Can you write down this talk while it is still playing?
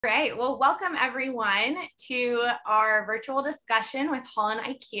Great. Well, welcome everyone to our virtual discussion with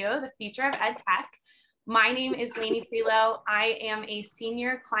HolonIQ, the future of EdTech. My name is Lainey Prelo. I am a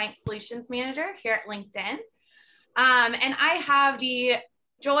senior client solutions manager here at LinkedIn. And I have the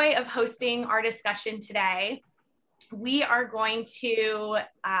joy of hosting our discussion today. We are going to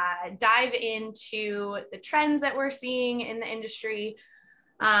dive into the trends that we're seeing in the industry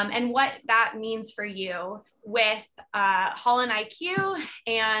and what that means for you with HolonIQ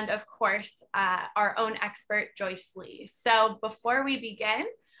and, of course, our own expert, Joyce Lee. So before we begin,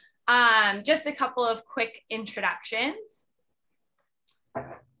 just a couple of quick introductions.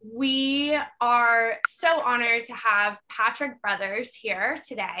 We are so honored to have Patrick Brothers here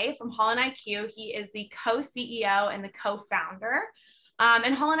today from HolonIQ. He is the co-CEO and the co-founder.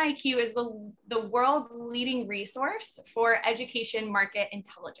 And HolonIQ is the world's leading resource for education market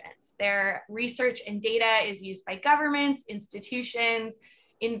intelligence. Their research and data is used by governments, institutions,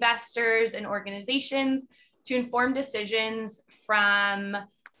 investors, and organizations to inform decisions from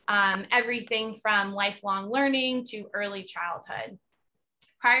everything from lifelong learning to early childhood.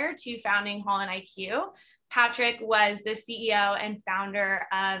 Prior to founding HolonIQ, Patrick was the CEO and founder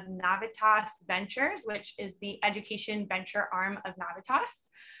of Navitas Ventures, which is the education venture arm of Navitas,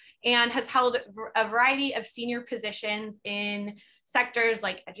 and has held a variety of senior positions in sectors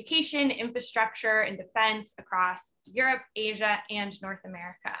like education, infrastructure, and defense across Europe, Asia, and North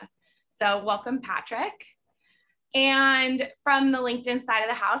America. So welcome, Patrick. And from the LinkedIn side of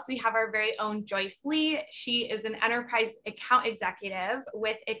the house, we have our very own Joyce Lee. She is an enterprise account executive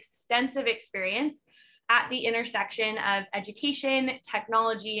with extensive experience at the intersection of education,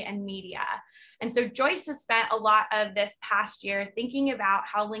 technology, and media. And so Joyce has spent a lot of this past year thinking about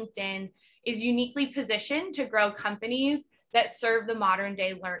how LinkedIn is uniquely positioned to grow companies that serve the modern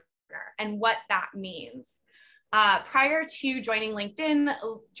day learner and what that means. Prior to joining LinkedIn,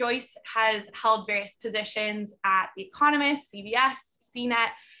 Joyce has held various positions at The Economist, CBS, CNET,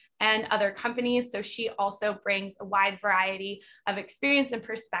 and other companies. So she also brings a wide variety of experience and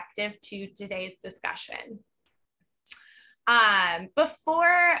perspective to today's discussion.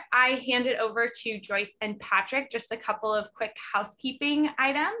 Before I hand it over to Joyce and Patrick, just a couple of quick housekeeping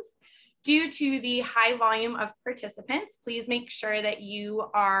items. Due to the high volume of participants, please make sure that you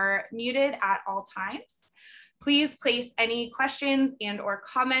are muted at all times. Please place any questions and/or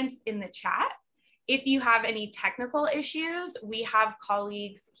comments in the chat. If you have any technical issues, we have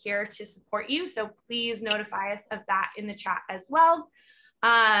colleagues here to support you, so please notify us of that in the chat as well.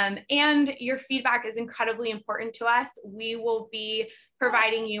 And your feedback is incredibly important to us. We will be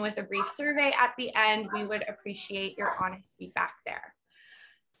providing you with a brief survey at the end. We would appreciate your honest feedback there.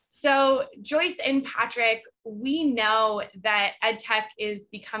 So Joyce and Patrick, we know that EdTech is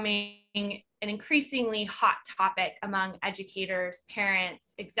becoming an increasingly hot topic among educators,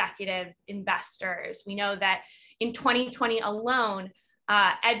 parents, executives, investors. We know that in 2020 alone,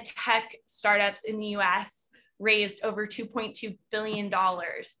 EdTech startups in the US raised over $2.2 billion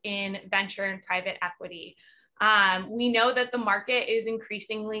in venture and private equity. We know that the market is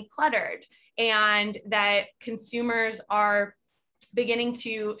increasingly cluttered and that consumers are beginning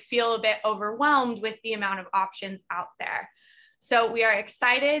to feel a bit overwhelmed with the amount of options out there. So we are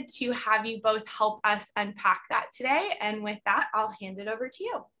excited to have you both help us unpack that today. And with that, I'll hand it over to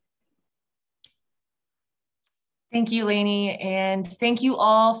you. Thank you, Lainey, and thank you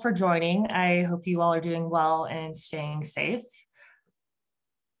all for joining. I hope you all are doing well and staying safe.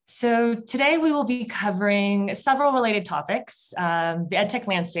 So today we will be covering several related topics, the EdTech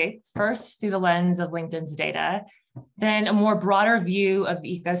landscape, first through the lens of LinkedIn's data, then a more broader view of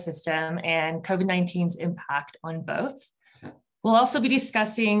the ecosystem and COVID-19's impact on both. We'll also be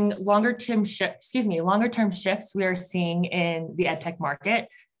discussing longer-term shifts we are seeing in the EdTech market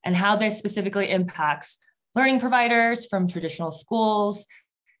and how this specifically impacts learning providers from traditional schools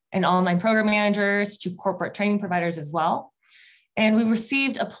and online program managers to corporate training providers as well. And we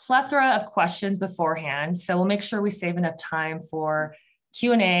received a plethora of questions beforehand, so we'll make sure we save enough time for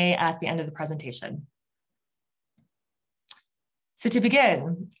Q&A at the end of the presentation. So to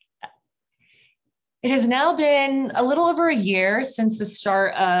begin, it has now been a little over a year since the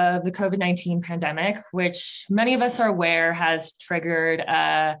start of the COVID-19 pandemic, which many of us are aware has triggered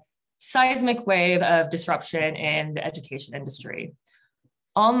a seismic wave of disruption in the education industry.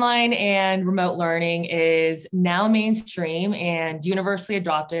 Online and remote learning is now mainstream and universally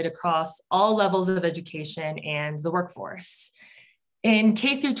adopted across all levels of education and the workforce. In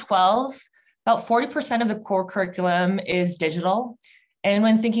K through 12, about 40% of the core curriculum is digital. And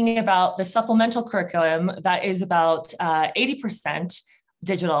when thinking about the supplemental curriculum, that is about 80%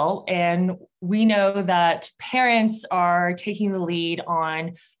 digital. And we know that parents are taking the lead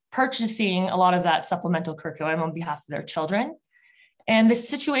on purchasing a lot of that supplemental curriculum on behalf of their children. And the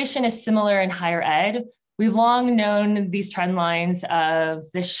situation is similar in higher ed. We've long known these trend lines of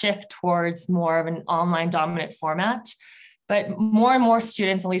the shift towards more of an online dominant format, but more and more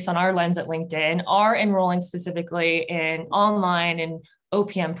students, at least on our lens at LinkedIn, are enrolling specifically in online and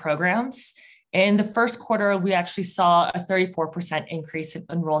OPM programs. In the first quarter, we actually saw a 34% increase in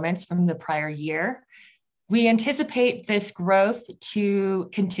enrollments from the prior year. We anticipate this growth to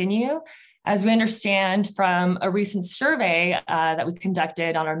continue, as we understand from a recent survey that we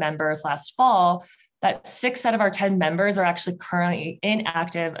conducted on our members last fall, that 6 out of our 10 members are actually currently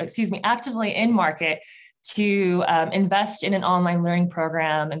actively in market to invest in an online learning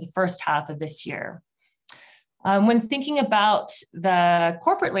program in the first half of this year. When thinking about the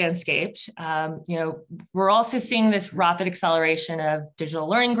corporate landscape, we're also seeing this rapid acceleration of digital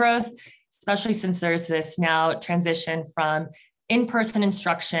learning growth, especially since there's this now transition from in-person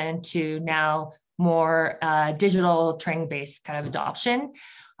instruction to now more digital training-based kind of adoption.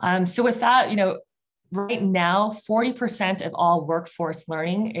 So with that, right now, 40% of all workforce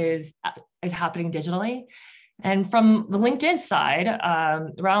learning is happening digitally. And from the LinkedIn side,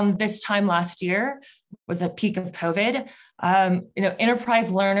 around this time last year, with the peak of COVID,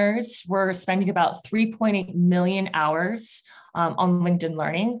 enterprise learners were spending about 3.8 million hours on LinkedIn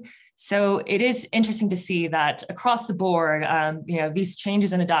Learning. So it is interesting to see that across the board, these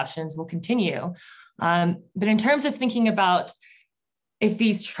changes and adoptions will continue. But in terms of thinking about if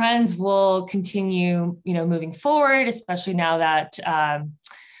these trends will continue, moving forward, especially now that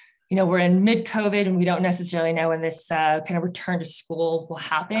we're in mid-COVID and we don't necessarily know when this kind of return to school will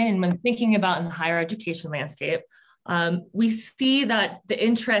happen. And when thinking about in the higher education landscape, we see that the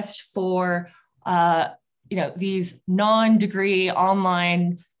interest for these non-degree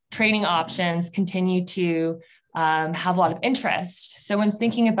online training options continue to have a lot of interest. So when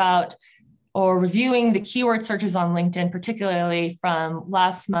thinking about or reviewing the keyword searches on LinkedIn, particularly from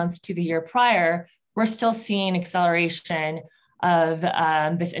last month to the year prior, we're still seeing acceleration of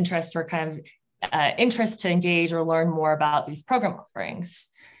this interest or kind of interest to engage or learn more about these program offerings.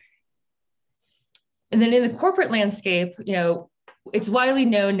 And then in the corporate landscape, it's widely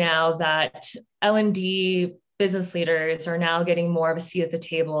known now that L&D business leaders are now getting more of a seat at the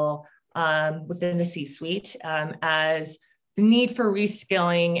table within the C-suite as the need for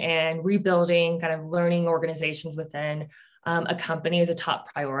reskilling and rebuilding kind of learning organizations within a company is a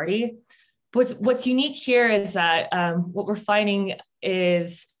top priority. What's unique here is that what we're finding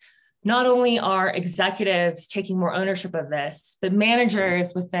is not only are executives taking more ownership of this, but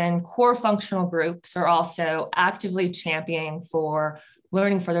managers within core functional groups are also actively championing for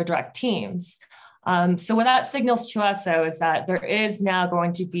learning for their direct teams. So what that signals to us, though, is that there is now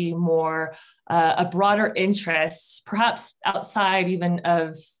going to be more a broader interest, perhaps outside even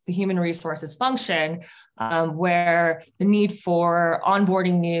of the human resources function, where the need for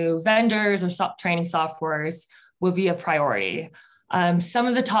onboarding new vendors or training softwares will be a priority. Some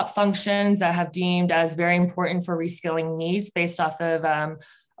of the top functions that have deemed as very important for reskilling needs based off of a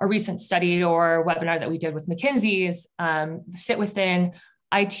recent study or webinar that we did with McKinsey is sit within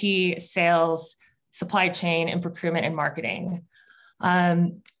IT, sales, supply chain, and procurement and marketing.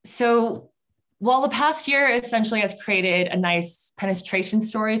 So while the past year essentially has created a nice penetration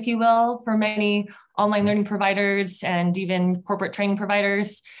story, if you will, for many online learning providers and even corporate training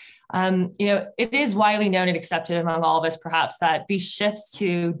providers, it is widely known and accepted among all of us, perhaps, that these shifts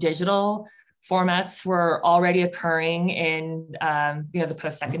to digital formats were already occurring in the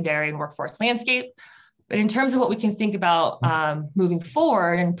post-secondary and workforce landscape. But in terms of what we can think about moving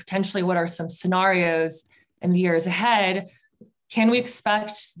forward and potentially what are some scenarios in the years ahead, can we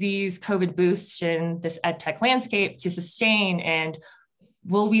expect these COVID boosts in this EdTech landscape to sustain? And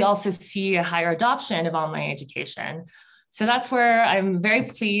will we also see a higher adoption of online education? So that's where I'm very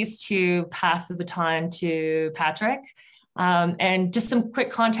pleased to pass the baton to Patrick. And just some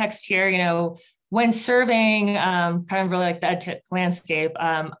quick context here, when surveying kind of really like the EdTech landscape,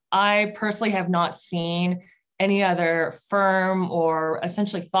 I personally have not seen any other firm or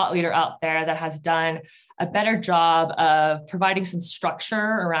essentially thought leader out there that has done a better job of providing some structure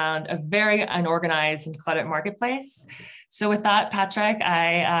around a very unorganized and cluttered marketplace. So with that, Patrick,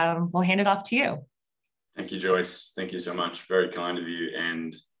 I will hand it off to you. Thank you, Joyce. Thank you so much. Very kind of you,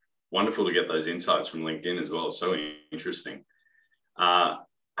 and wonderful to get those insights from LinkedIn as well. So interesting.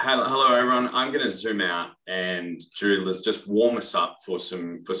 Hello, everyone. I'm going to zoom out and let's just warm us up for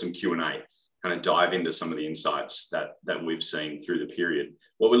some Q&A, kind of dive into some of the insights that we've seen through the period.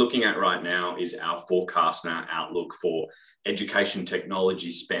 What we're looking at right now is our forecast and our outlook for education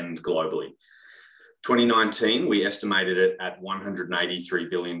technology spend globally. 2019, we estimated it at $183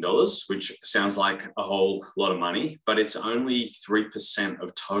 billion, which sounds like a whole lot of money, but it's only 3%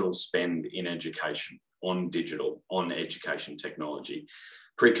 of total spend in education on digital, on education technology.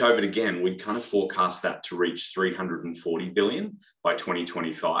 Pre-COVID, again, we'd kind of forecast that to reach $340 billion by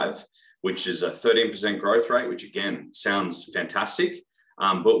 2025, which is a 13% growth rate, which again, sounds fantastic,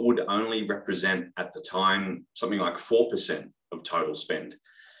 but would only represent at the time something like 4% of total spend.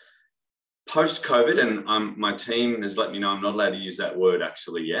 Post-COVID, and my team has let me know I'm not allowed to use that word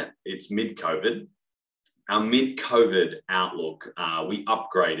actually yet, it's mid-COVID. Our mid-COVID outlook, we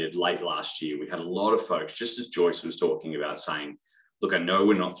upgraded late last year. We had a lot of folks, just as Joyce was talking about, saying, look, I know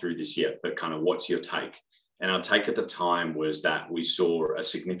we're not through this yet, but kind of what's your take? And our take at the time was that we saw a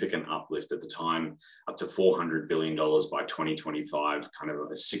significant uplift at the time, up to $400 billion by 2025, kind of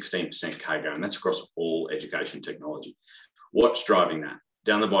a 16% CAGR, and that's across all education technology. What's driving that?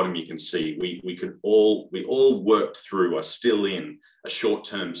 Down the bottom, you can see we all worked through, are still in a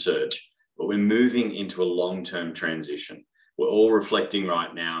short-term surge, but we're moving into a long-term transition. We're all reflecting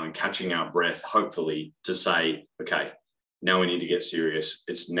right now and catching our breath, hopefully, to say, okay, now we need to get serious.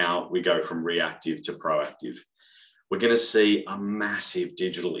 It's now we go from reactive to proactive. We're going to see a massive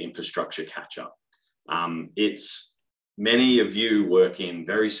digital infrastructure catch up. It's many of you work in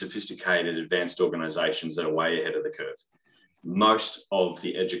very sophisticated, advanced organizations that are way ahead of the curve. Most of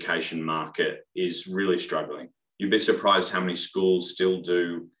the education market is really struggling. You'd be surprised how many schools still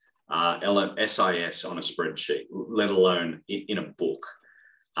do SIS on a spreadsheet, let alone in a book.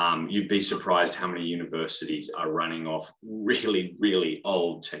 You'd be surprised how many universities are running off really, really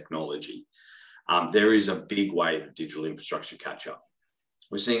old technology. There is a big wave of digital infrastructure catch up.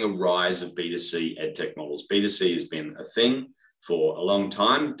 We're seeing a rise of B2C EdTech models. B2C has been a thing for a long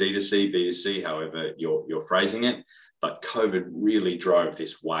time, D2C, B2C, however you're phrasing it. But COVID really drove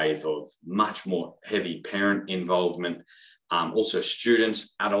this wave of much more heavy parent involvement. Also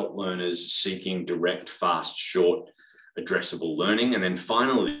students, adult learners seeking direct, fast, short, addressable learning. And then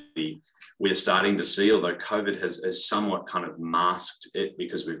finally, we're starting to see, although COVID has somewhat kind of masked it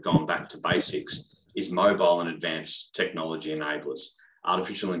because we've gone back to basics, is mobile and advanced technology enablers.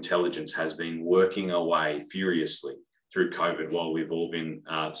 Artificial intelligence has been working away furiously through COVID while we've all been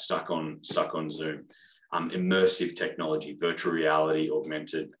stuck on Zoom. Immersive technology, virtual reality,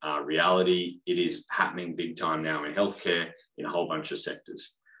 augmented reality. It is happening big time now in healthcare, in a whole bunch of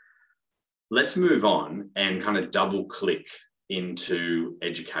sectors. Let's move on and kind of double click into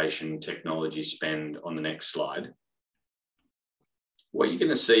education technology spend on the next slide. What you're going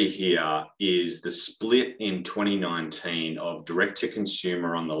to see here is the split in 2019 of direct to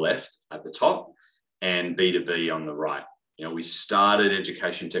consumer on the left at the top and B2B on the right. You know, we started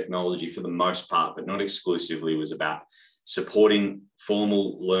education technology for the most part, but not exclusively, was about supporting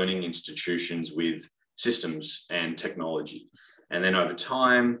formal learning institutions with systems and technology. And then over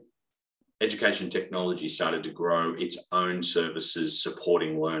time, education technology started to grow its own services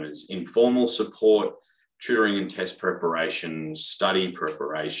supporting learners, informal support, tutoring and test preparation, study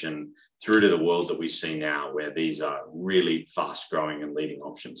preparation, through to the world that we see now, where these are really fast growing and leading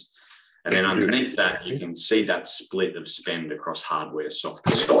options. And then underneath that, you can see that split of spend across hardware,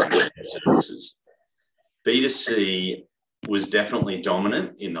 software, and services. B2C was definitely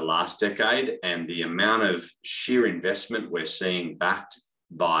dominant in the last decade, and the amount of sheer investment we're seeing backed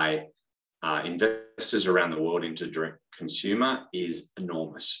by investors around the world into direct consumer is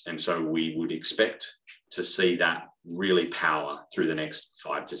enormous. And so we would expect to see that really power through the next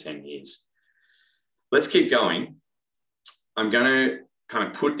 5 to 10 years. Let's keep going. I'm going to kind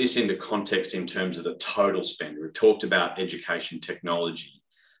of put this into context in terms of the total spend. We've talked about education technology,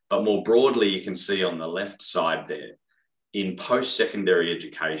 but more broadly, you can see on the left side there, in post-secondary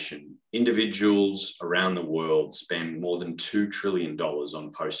education, individuals around the world spend more than $2 trillion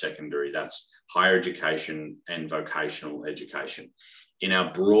on post-secondary. That's higher education and vocational education. In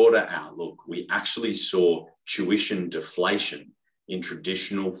our broader outlook, we actually saw tuition deflation in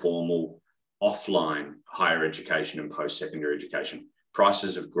traditional, formal, offline higher education and post-secondary education.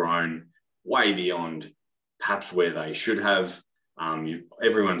 Prices have grown way beyond perhaps where they should have.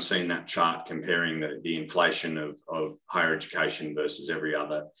 Everyone's seen that chart comparing the inflation of higher education versus every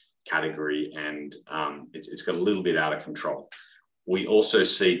other category, and it's got a little bit out of control. We also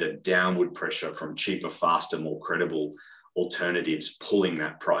see the downward pressure from cheaper, faster, more credible alternatives pulling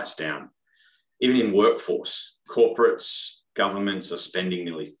that price down. Even in workforce, corporates, governments are spending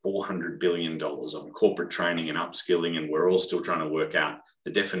nearly $400 billion on corporate training and upskilling, and we're all still trying to work out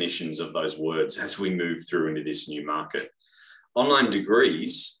the definitions of those words as we move through into this new market. Online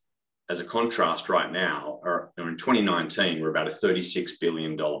degrees as a contrast right now, or in 2019, we're about a $36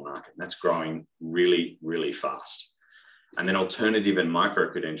 billion market. That's growing really, really fast. And then alternative and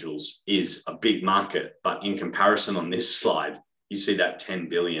micro-credentials is a big market, but in comparison on this slide, you see that 10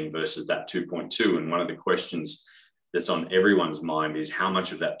 billion versus that 2.2. And one of the questions that's on everyone's mind is how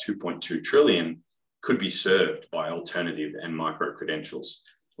much of that 2.2 trillion could be served by alternative and micro-credentials.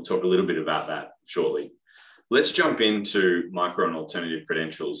 We'll talk a little bit about that shortly. Let's jump into micro and alternative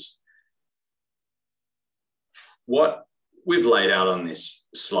credentials. What we've laid out on this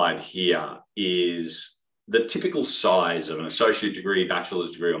slide here is the typical size of an associate degree,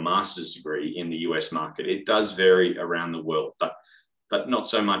 bachelor's degree, or master's degree in the US market. It does vary around the world, but not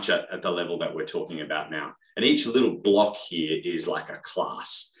so much at the level that we're talking about now. And each little block here is like a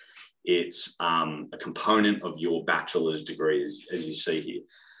class. It's a component of your bachelor's degree, as you see here.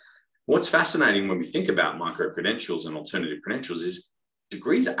 What's fascinating when we think about micro-credentials and alternative credentials is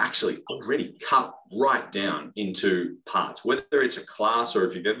degrees are actually already cut right down into parts, whether it's a class or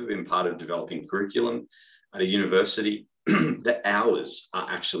if you've ever been part of developing curriculum at a university, the hours are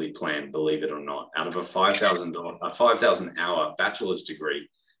actually planned, believe it or not. Out of a 5,000 hour bachelor's degree,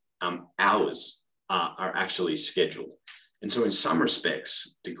 hours are actually scheduled. And so in some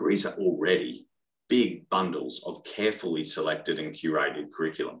respects, degrees are already big bundles of carefully selected and curated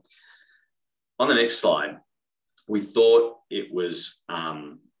curriculum. On the next slide, we thought it was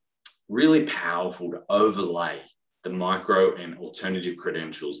really powerful to overlay the micro and alternative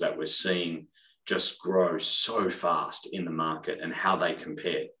credentials that we're seeing just grow so fast in the market and how they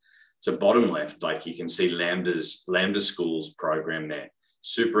compare. So bottom left, like you can see Lambda School's program there,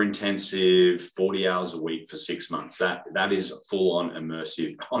 super intensive, 40 hours a week for 6 months. That is a full-on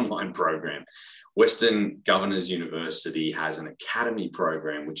immersive online program. Western Governors University has an academy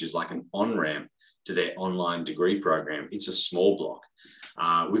program, which is like an on-ramp to their online degree program. It's a small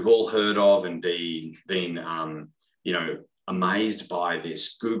block. We've all heard of and been amazed by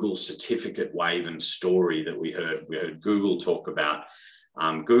this Google certificate wave and story that we heard. We heard Google talk about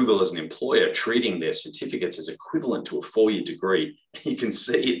Google as an employer treating their certificates as equivalent to a 4-year degree. You can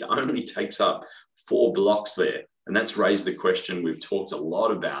see it only takes up 4 blocks there. And that's raised the question we've talked a lot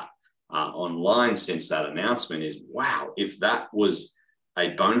about online since that announcement is, wow, if that was a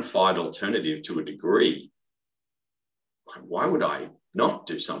bona fide alternative to a degree, why would I not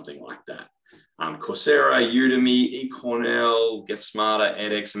do something like that? Coursera, Udemy, eCornell, Get Smarter,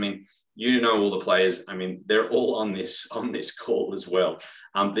 edX. I mean, you know all the players. I mean, they're all on this call as well.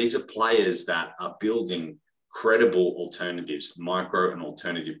 These are players that are building credible alternatives, micro and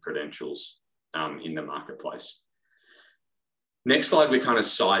alternative credentials in the marketplace. Next slide, we're kind of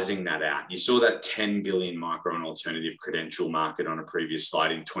sizing that out. You saw that 10 billion micro and alternative credential market on a previous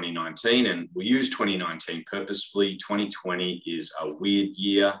slide in 2019, and we use 2019 purposefully. 2020 is a weird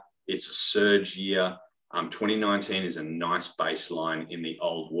year. It's a surge year. 2019 is a nice baseline in the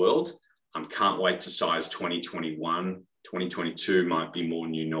old world. Can't wait to size 2021. 2022 might be more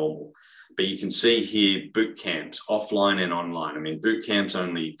new normal. But you can see here boot camps, offline and online. I mean, boot camps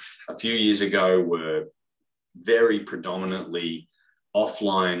only a few years ago were very predominantly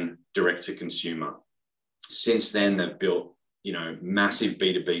offline direct to consumer. Since then, they've built, massive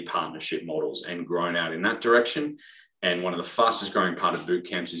B2B partnership models and grown out in that direction. And one of the fastest growing part of boot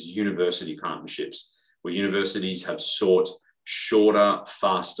camps is university partnerships, where universities have sought shorter,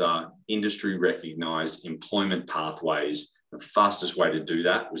 faster, industry recognized employment pathways. The fastest way to do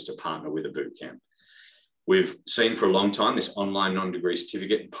that was to partner with a boot camp. We've seen for a long time this online non-degree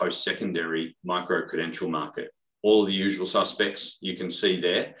certificate and post-secondary micro-credential market. All of the usual suspects you can see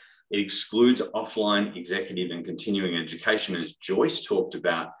there. It excludes offline executive and continuing education, as Joyce talked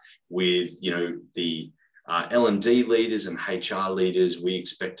about with the L&D leaders and HR leaders. We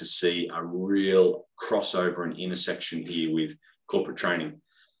expect to see a real crossover and intersection here with corporate training.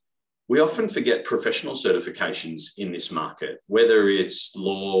 We often forget professional certifications in this market, whether it's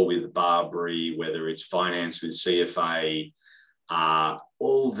law with Barbary, whether it's finance with CFA,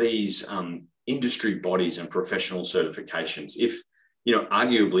 all these industry bodies and professional certifications, if,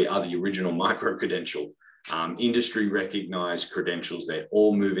 arguably are the original micro-credential, industry recognized credentials. They're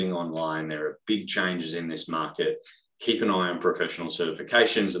all moving online. There are big changes in this market. Keep an eye on professional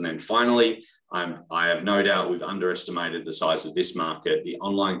certifications. And then finally, I have no doubt we've underestimated the size of this market, the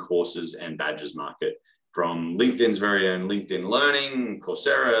online courses and badges market, from LinkedIn's very own LinkedIn Learning,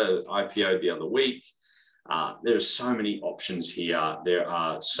 Coursera IPO'd the other week. There are so many options here. There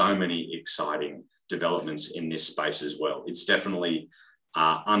are so many exciting developments in this space as well. It's definitely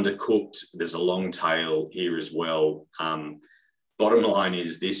undercooked. There's a long tail here as well. Bottom line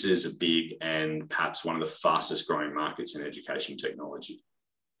is this is a big and perhaps one of the fastest growing markets in education technology.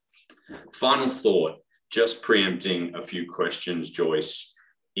 Final thought, just preempting a few questions, Joyce,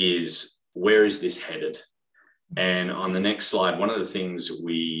 is where is this headed? And on the next slide, one of the things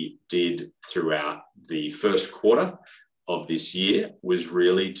we did throughout the first quarter of this year was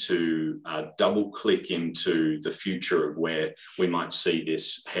really to double click into the future of where we might see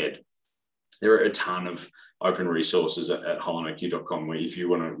this head. There are a ton of open resources at holoniq.com where if you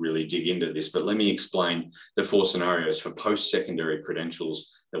want to really dig into this, but let me explain the 4 scenarios for post-secondary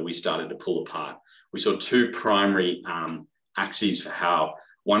credentials that we started to pull apart. We saw 2 primary axes for how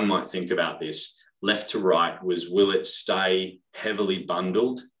one might think about this. Left to right was, will it stay heavily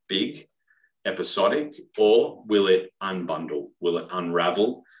bundled, big, episodic, or will it unbundle? Will it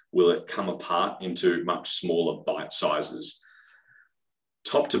unravel? Will it come apart into much smaller bite sizes?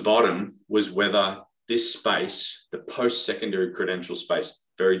 Top to bottom was whether this space, the post-secondary credential space,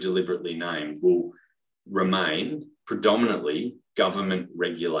 very deliberately named, will remain predominantly government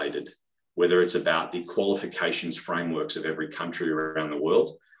regulated, whether it's about the qualifications frameworks of every country around the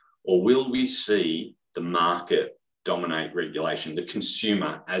world, or will we see the market dominate regulation, the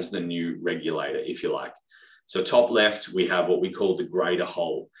consumer as the new regulator, if you like? So top left, we have what we call the greater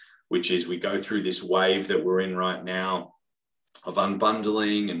whole, which is we go through this wave that we're in right now of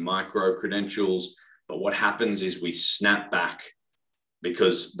unbundling and micro credentials. But what happens is we snap back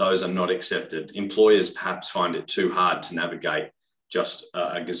because those are not accepted. Employers perhaps find it too hard to navigate just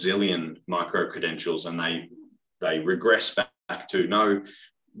a gazillion micro credentials, and they regress back to, no,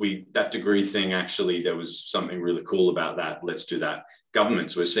 that degree thing, actually, there was something really cool about that. Let's do that.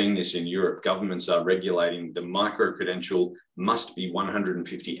 Governments, we're seeing this in Europe. Governments are regulating the micro credential must be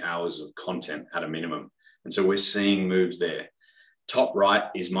 150 hours of content at a minimum. And so we're seeing moves there. Top right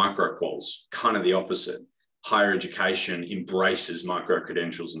is micro quals, kind of the opposite. Higher education embraces micro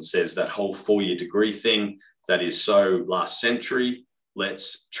credentials and says that whole 4-year degree thing that is so last century,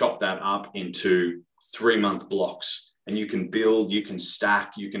 let's chop that up into 3-month blocks. And you can build, you can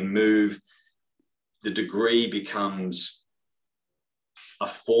stack, you can move. The degree becomes a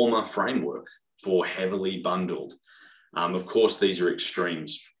former framework for heavily bundled. Of course, these are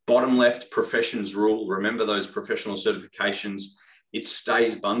extremes. Bottom left, professions rule. Remember those professional certifications. It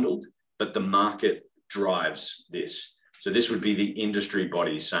stays bundled, but the market drives this. So this would be the industry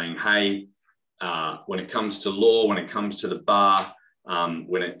body saying, hey, when it comes to law, when it comes to the bar,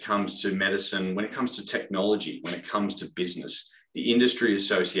 when it comes to medicine, when it comes to technology, when it comes to business, the industry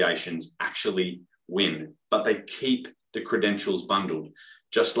associations actually win, but they keep the credentials bundled.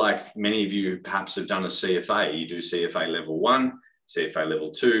 Just like many of you perhaps have done a CFA, you do CFA level 1, CFA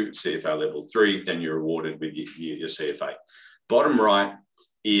level 2, CFA level 3, then you're awarded with your CFA. Bottom right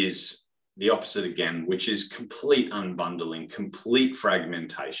is the opposite again, which is complete unbundling, complete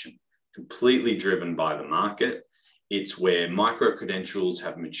fragmentation, completely driven by the market. It's where micro-credentials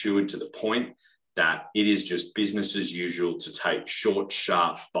have matured to the point that it is just business as usual to take short,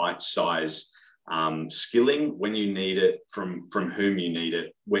 sharp, bite-size skilling when you need it, from whom you need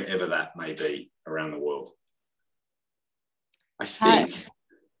it, wherever that may be around the world. I think...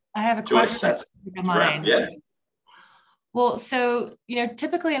 I have a question. Yeah. Well, so,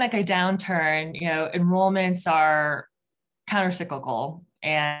 typically in like a downturn, enrollments are countercyclical.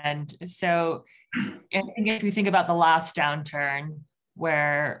 And so, and if we think about the last downturn,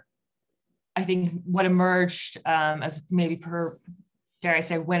 where I think what emerged as maybe dare I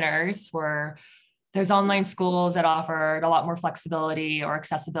say, winners were those online schools that offered a lot more flexibility or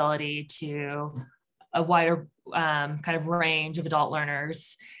accessibility to a wider kind of range of adult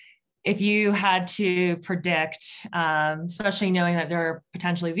learners. If you had to predict, especially knowing that there are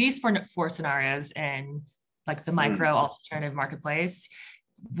potentially these four scenarios in like the micro alternative marketplace,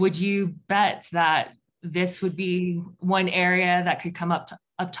 would you bet that this would be one area that could come up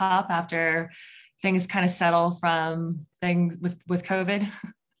top after things kind of settle from things with COVID?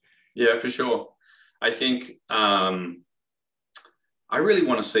 Yeah, for sure. I think I really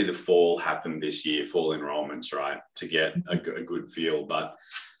want to see the fall happen this year, fall enrollments, right, to get a good feel. But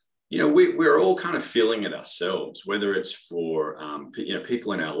we're all kind of feeling it ourselves, whether it's for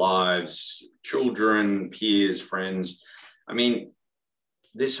people in our lives, children, peers, friends. I mean,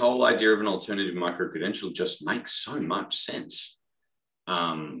 this whole idea of an alternative micro-credential just makes so much sense.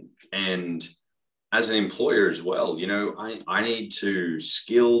 And as an employer as well, I need to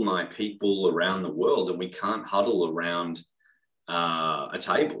skill my people around the world, and we can't huddle around a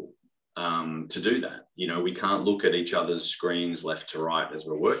table to do that. We can't look at each other's screens left to right as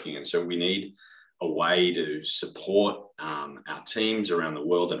we're working. And so we need a way to support our teams around the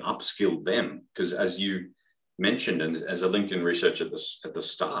world and upskill them. Because as you mentioned, and as a LinkedIn research at the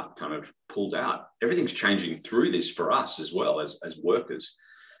start kind of pulled out, everything's changing through this for us as well as workers.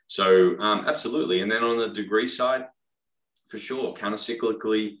 So absolutely. And then on the degree side, for sure,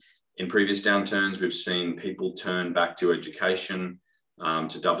 countercyclically, in previous downturns, we've seen people turn back to education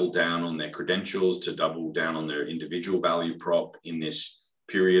to double down on their credentials, to double down on their individual value prop in this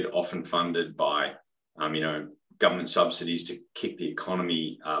period, often funded by, government subsidies to kick the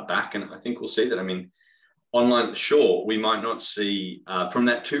economy back. And I think we'll see that. I mean, online, sure, we might not see from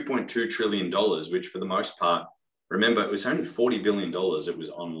that $2.2 trillion, which for the most part, remember, it was only $40 billion. It was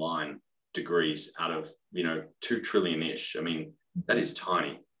online degrees out of, 2 trillion-ish. I mean, that is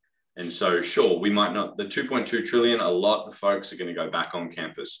tiny. And so, sure, we might not, the 2.2 trillion, a lot of folks are going to go back on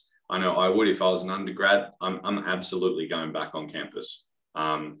campus. I know I would if I was an undergrad. I'm absolutely going back on campus.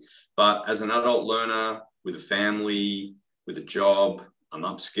 But as an adult learner with a family, with a job, I'm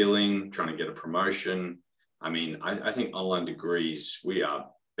upskilling, trying to get a promotion. I mean, I think online degrees, we are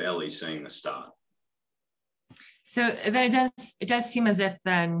barely seeing the start. So then it does seem as if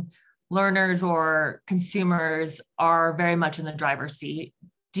then learners or consumers are very much in the driver's seat.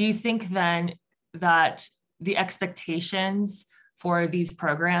 Do you think then that the expectations for these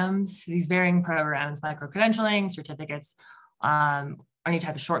programs, these varying programs, micro-credentialing, certificates, any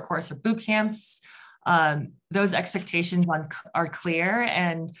type of short course or boot camps, those expectations are clear?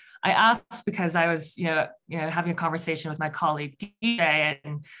 And I asked because I was, having a conversation with my colleague DJ,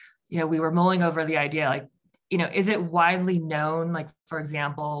 and, we were mulling over the idea, like, is it widely known, like, for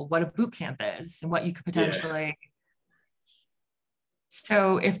example, what a boot camp is and what you could potentially... Yeah.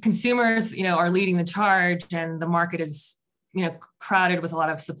 So if consumers, are leading the charge and the market is, crowded with a lot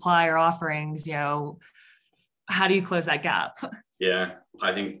of supplier offerings, how do you close that gap? Yeah,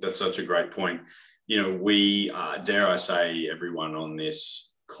 I think that's such a great point. We, dare I say, everyone on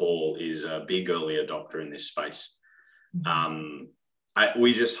this call is a big early adopter in this space.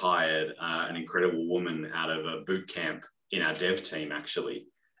 We just hired an incredible woman out of a boot camp in our dev team, actually.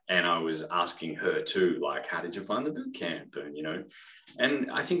 And I was asking her too, like, how did you find the boot camp? And,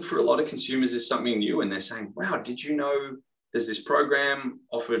 and I think for a lot of consumers, it's something new. And they're saying, wow, did you know there's this program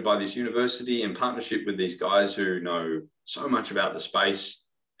offered by this university in partnership with these guys who know so much about the space,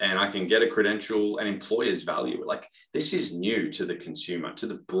 and I can get a credential and employers value it. Like, this is new to the consumer, to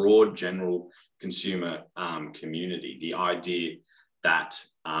the broad general consumer community, the idea that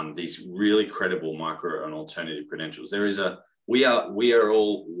these really credible micro and alternative credentials, we are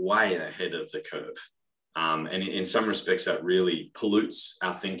all way ahead of the curve. And in some respects, that really pollutes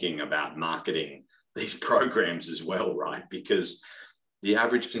our thinking about marketing these programs as well, right? Because the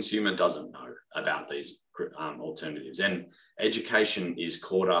average consumer doesn't know about these alternatives. And education is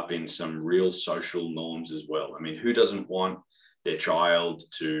caught up in some real social norms as well. I mean, who doesn't want their child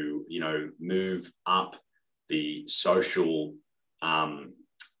to, move up the social,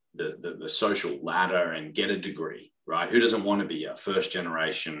 the social ladder and get a degree, right? Who doesn't want to be a first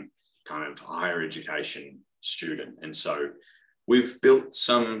generation kind of higher education student? And so we've built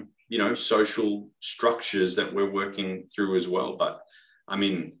some, social structures that we're working through as well. But I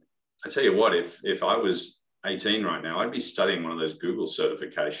mean, I tell you what, if I was 18 right now, I'd be studying one of those Google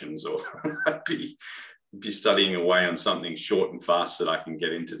certifications, or I'd be studying away on something short and fast that I can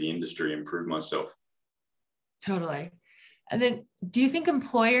get into the industry and prove myself. Totally. And then do you think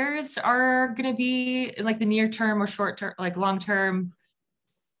employers are going to be, like, the near term or short term, like long term,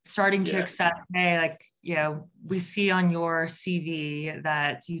 starting to accept, hey, like, we see on your CV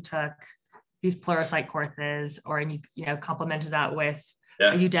that you took these Pluralsight courses, or, and you complemented that with a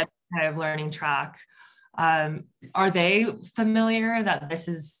UW kind of learning track. Are they familiar that this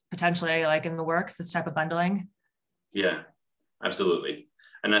is potentially, like, in the works, this type of bundling? Yeah, absolutely.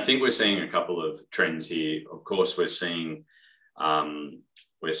 And I think we're seeing a couple of trends here. Of course, we're seeing the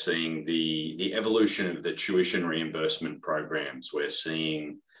evolution of the tuition reimbursement programs. We're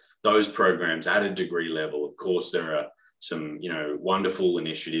seeing those programs at a degree level. Of course, there are some, wonderful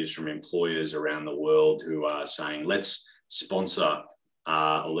initiatives from employers around the world who are saying, let's sponsor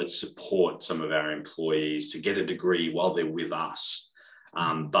or let's support some of our employees to get a degree while they're with us.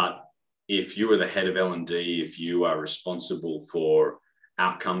 But if you are the head of L&D, if you are responsible for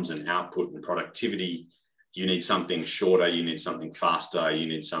outcomes and output and productivity, you need something shorter, you need something faster, you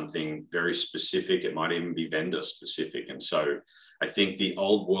need something very specific. It might even be vendor specific. And so I think the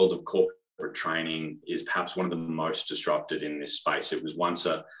old world of corporate training is perhaps one of the most disrupted in this space. It was once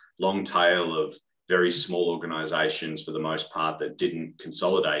a long tail of very small organizations for the most part that didn't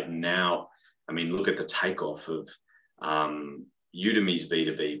consolidate. And now, I mean, look at the takeoff of Udemy's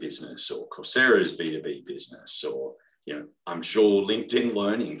B2B business, or Coursera's B2B business, or I'm sure LinkedIn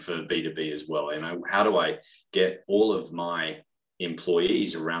Learning for B2B as well. How do I get all of my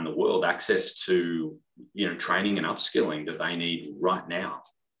employees around the world access to, training and upskilling that they need right now?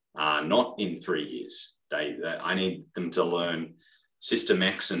 not in 3 years. I need them to learn System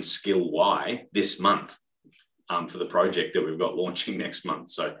X and Skill Y this month for the project that we've got launching next month.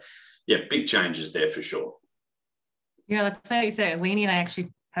 So yeah, big changes there for sure. Yeah, that's what you said. Lainey and I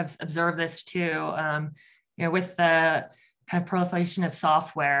actually have observed this too. With the kind of proliferation of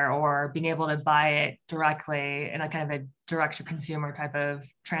software or being able to buy it directly in a kind of a direct to consumer type of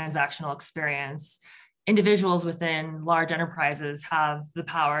transactional experience, individuals within large enterprises have the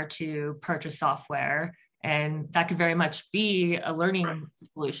power to purchase software, and that could very much be a learning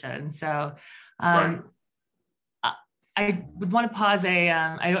solution. So I would want to pause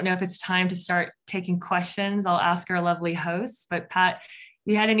I don't know if it's time to start taking questions. I'll ask our lovely hosts, but Pat,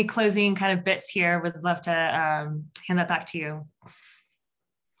 you had any closing kind of bits here? Would love to hand that back to you.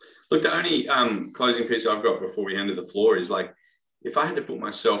 Look, the only closing piece I've got before we hand to the floor is like, if I had to put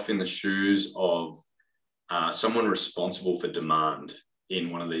myself in the shoes of someone responsible for demand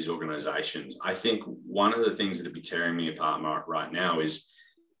in one of these organizations, I think one of the things that would be tearing me apart right now is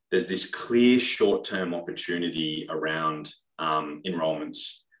there's this clear short-term opportunity around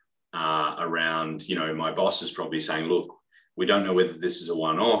enrollments, around, my boss is probably saying, look, we don't know whether this is a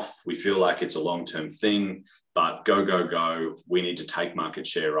one-off. We feel like it's a long-term thing, but go. We need to take market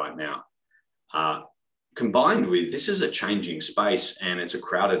share right now. Combined with this is a changing space and it's a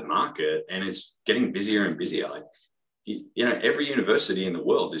crowded market and it's getting busier and busier. Like, every university in the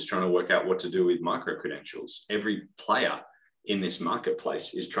world is trying to work out what to do with micro-credentials. Every player in this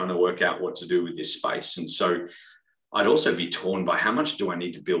marketplace is trying to work out what to do with this space. And so I'd also be torn by how much do I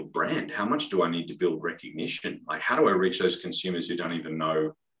need to build brand? How much do I need to build recognition? Like, how do I reach those consumers who don't even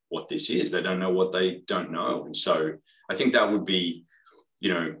know what this is? They don't know what they don't know. And so I think that would be,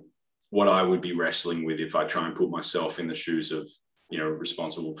 what I would be wrestling with if I try and put myself in the shoes of,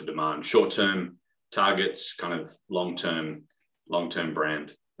 responsible for demand. Short-term targets, kind of long-term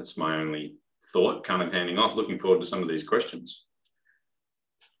brand. That's my only thought, kind of handing off. Looking forward to some of these questions.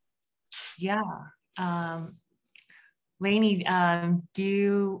 Yeah. Lainey, do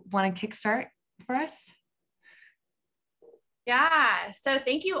you want to kickstart for us? Yeah, so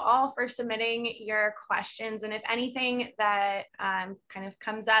thank you all for submitting your questions. And if anything that kind of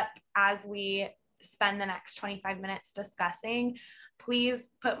comes up as we spend the next 25 minutes discussing, please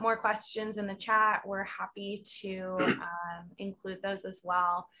put more questions in the chat. We're happy to include those as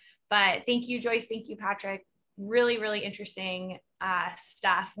well. But thank you, Joyce. Thank you, Patrick. Really, really interesting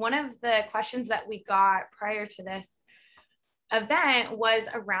stuff. One of the questions that we got prior to this event was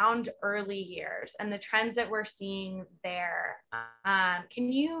around early years and the trends that we're seeing there. Can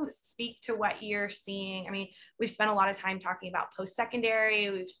you speak to what you're seeing? I mean, we've spent a lot of time talking about post-secondary.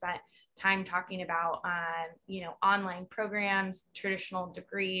 We've spent time talking about, online programs, traditional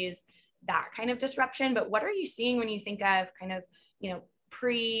degrees, that kind of disruption. But what are you seeing when you think of kind of,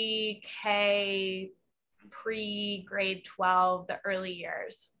 pre-K, pre-grade 12, the early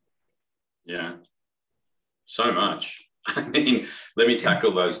years? Yeah, so much. I mean, let me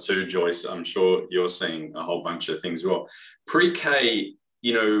tackle those too, Joyce. I'm sure you're seeing a whole bunch of things as well. Pre-K,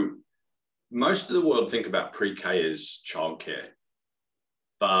 most of the world think about pre-K as childcare,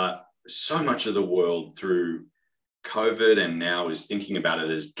 but so much of the world through COVID and now is thinking about it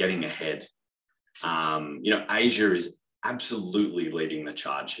as getting ahead. Asia is absolutely leading the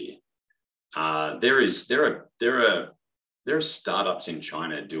charge here. There are startups in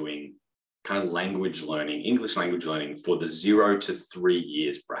China doing kind of English language learning for the 0 to 3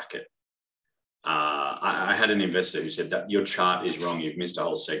 years bracket. I had an investor who said that your chart is wrong. You've missed a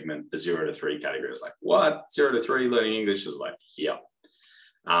whole segment. The 0 to 3 category. I was like, what? 0 to 3 learning English? Is like, yeah.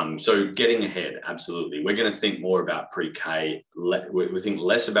 So getting ahead, absolutely. We're going to think more about pre-K. We think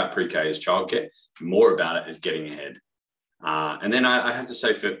less about pre-K as childcare, more about it as getting ahead. And then I have to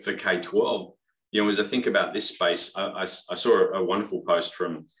say for K-12, as I think about this space, I saw a wonderful post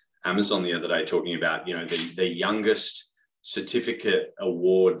from Amazon the other day talking about, the youngest certificate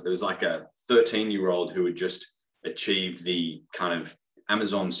award. There was like a 13-year-old who had just achieved the kind of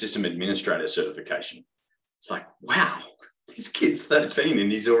Amazon system administrator certification. It's like, wow, this kid's 13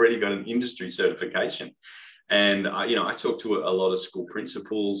 and he's already got an industry certification. And, I talked to a lot of school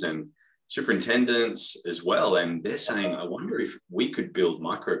principals and superintendents as well. And they're saying, I wonder if we could build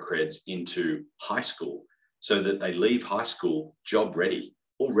microcreds into high school so that they leave high school job ready,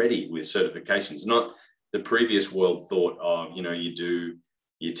 already with certifications. Not the previous world thought of, you do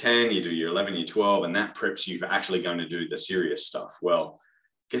year 10, you do year 11, year 12, and that preps you for actually going to do the serious stuff. Well,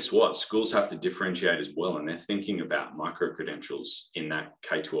 guess what? Schools have to differentiate as well. And they're thinking about micro-credentials in that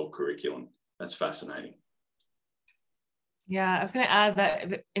K-12 curriculum. That's fascinating. Yeah, I was going to add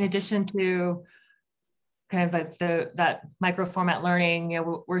that in addition to kind of like that micro format learning,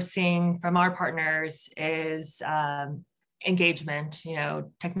 we're seeing from our partners is engagement,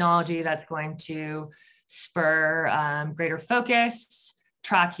 technology that's going to spur greater focus,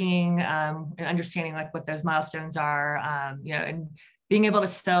 tracking, and understanding like what those milestones are, and being able to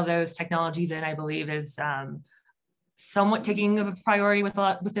sell those technologies in, I believe, is somewhat taking a priority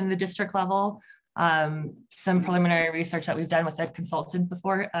within the district level. Some preliminary research that we've done with a consultant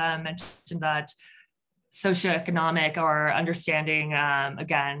before mentioned that socioeconomic or understanding,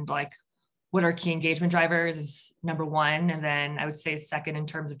 again, like what are key engagement drivers is number one. And then I would say second in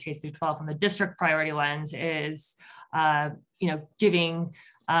terms of K through 12 from the district priority lens is, giving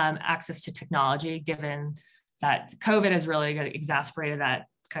access to technology, given that COVID has really exacerbated that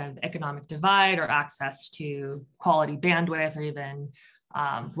kind of economic divide or access to quality bandwidth or even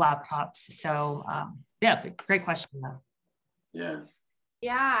laptops. So yeah, great question though. Yeah.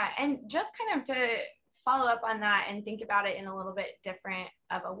 Yeah, and just kind of to follow up on that and think about it in a little bit different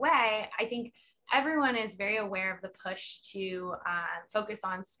of a way, I think everyone is very aware of the push to focus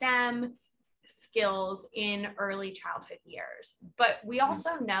on STEM skills in early childhood years. But we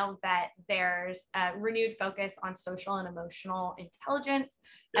also know that there's a renewed focus on social and emotional intelligence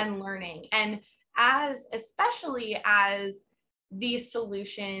and learning. And especially as these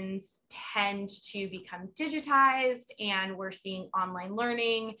solutions tend to become digitized and we're seeing online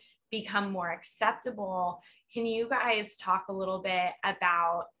learning become more acceptable, can you guys talk a little bit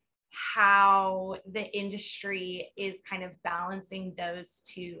about how the industry is kind of balancing those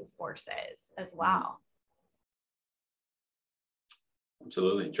two forces as well?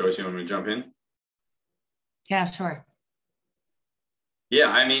 Absolutely. Joyce, you want me to jump in? Yeah, sure. Yeah,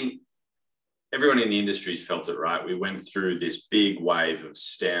 I mean, everyone in the industry's felt it, right? We went through this big wave of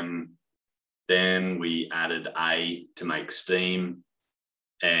STEM, then we added A to make STEAM,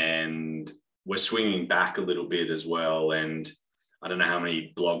 and we're swinging back a little bit as well. And I don't know how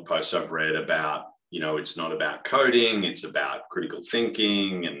many blog posts I've read about, it's not about coding, it's about critical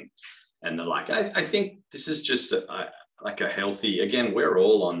thinking. And they're like, I think this is just like a healthy, again, we're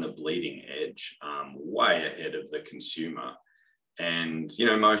all on the bleeding edge, way ahead of the consumer. And,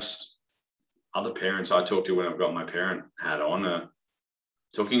 most other parents I talk to when I've got my parent hat on are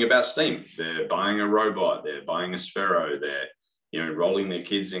talking about STEAM. They're buying a robot, they're buying a Sphero, they're, enrolling their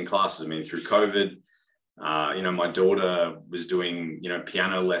kids in classes. I mean, through COVID, my daughter was doing,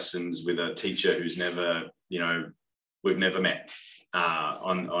 piano lessons with a teacher who's never, we've never met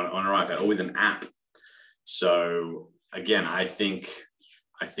on her iPad or with an app. So again, I think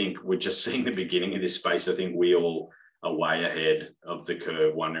we're just seeing the beginning of this space. I think we all are way ahead of the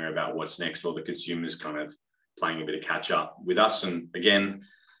curve, wondering about what's next, while the consumers kind of playing a bit of catch up with us. And again,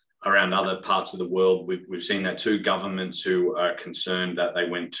 around other parts of the world, we've seen that too. Governments who are concerned that they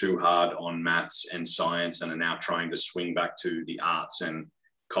went too hard on maths and science and are now trying to swing back to the arts and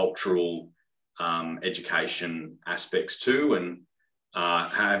cultural education aspects too. And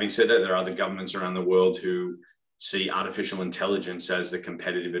having said that, there are other governments around the world who see artificial intelligence as the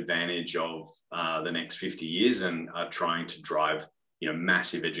competitive advantage of the next 50 years and are trying to drive,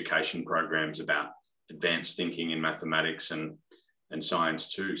 massive education programs about advanced thinking in mathematics and science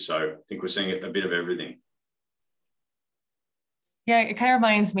too. So I think we're seeing a bit of everything. Yeah, it kind of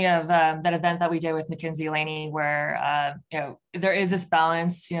reminds me of that event that we did with McKinsey Laney, where there is this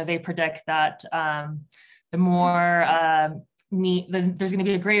balance. They predict that the more there's going to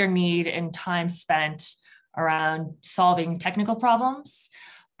be a greater need and time spent around solving technical problems,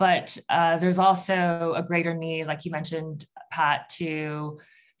 but there's also a greater need, like you mentioned, Pat, to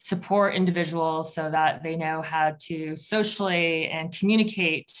support individuals so that they know how to socially and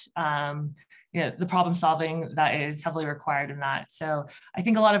communicate the problem solving that is heavily required in that. So I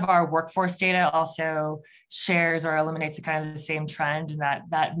think a lot of our workforce data also shares or eliminates the kind of the same trend, and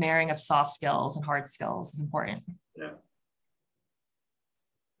that marrying of soft skills and hard skills is important. Yeah.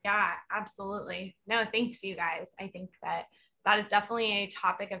 Yeah, absolutely. No, thanks you guys. I think that is definitely a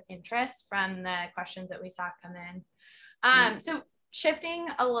topic of interest from the questions that we saw come in. So shifting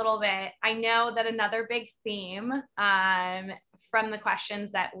a little bit, I know that another big theme from the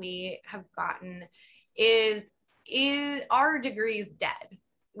questions that we have gotten is our degrees dead,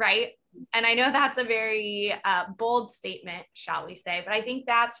 right? And I know that's a very bold statement, shall we say, but I think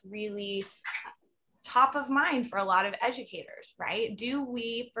that's really top of mind for a lot of educators, right? Do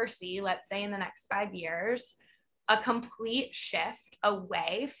we foresee, let's say in the next 5 years, a complete shift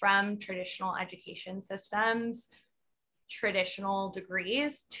away from traditional education systems, traditional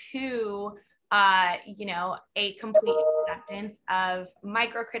degrees, to a complete acceptance of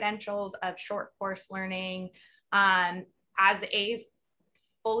micro credentials, of short course learning as a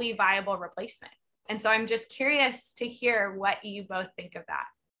fully viable replacement And so I'm just curious to hear what you both think of that.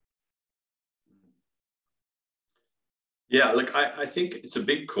 Yeah, look, I think it's a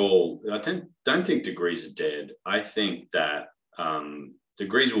big call. I don't think degrees are dead. I think that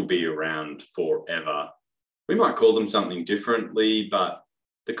degrees will be around forever. We might call them something differently, but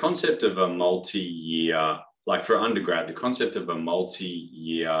the concept of a multi-year, like for undergrad, the concept of a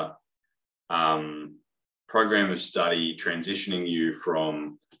multi-year program of study transitioning you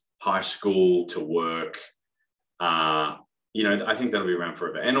from high school to work, I think that'll be around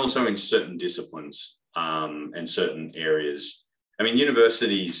forever. And also in certain disciplines and certain areas. I mean,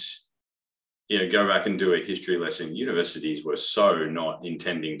 universities, go back and do a history lesson. Universities were so not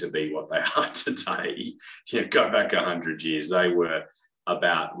intending to be what they are today. Go back 100 years. They were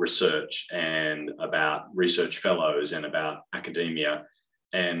about research and about research fellows and about academia.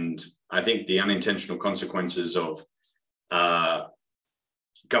 And I think the unintentional consequences of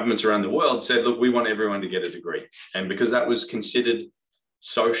governments around the world said, look, we want everyone to get a degree. And because that was considered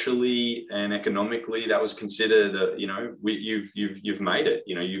socially and economically, that was considered, you've made it.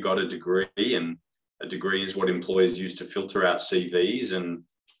 You got a degree, and a degree is what employers use to filter out CVs, and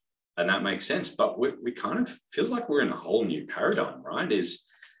that makes sense. But we kind of feels like we're in a whole new paradigm, right? Is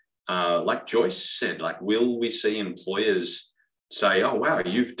like Joyce said, like, will we see employers say, oh, wow,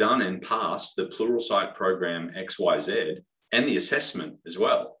 you've done and passed the Pluralsight program XYZ and the assessment as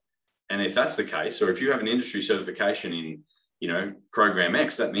well. And if that's the case, or if you have an industry certification in, program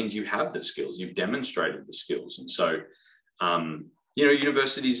X, that means you have the skills, you've demonstrated the skills. And so,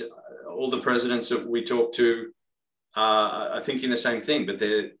 universities, all the presidents that we talk to are thinking the same thing, but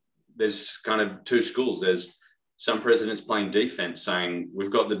there's kind of two schools. There's some presidents playing defense, saying, we've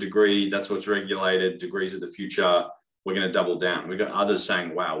got the degree, that's what's regulated, degrees of the future, we're going to double down. We've got others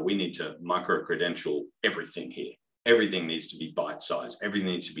saying, wow, we need to micro-credential everything here. Everything needs to be bite-sized. Everything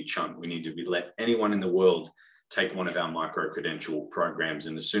needs to be chunked. We need to let anyone in the world take one of our micro-credential programs.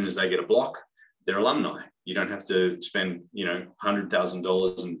 And as soon as they get a block, they're alumni. You don't have to spend,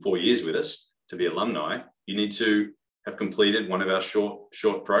 $100,000 in 4 years with us to be alumni. You need to have completed one of our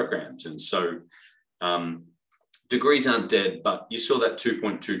short programs. And so degrees aren't dead, but you saw that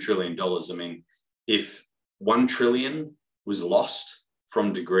 $2.2 trillion. I mean, if 1 trillion was lost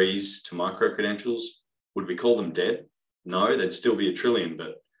from degrees to micro-credentials, would we call them dead? No, they'd still be a trillion,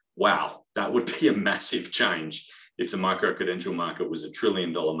 but wow, that would be a massive change if the micro-credential market was $1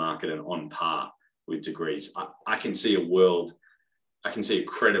 trillion market and on par with degrees. I can see a world, I can see a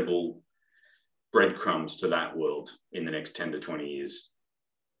credible breadcrumbs to that world in the next 10 to 20 years.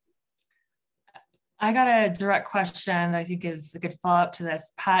 I got a direct question that I think is a good follow-up to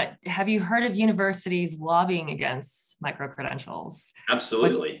this. Pat, have you heard of universities lobbying against micro-credentials?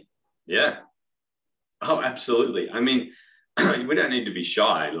 Absolutely. Yeah. Oh, absolutely. I mean, we don't need to be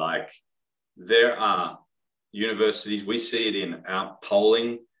shy. Like, there are universities, we see it in our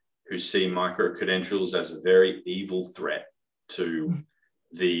polling, who see micro-credentials as a very evil threat to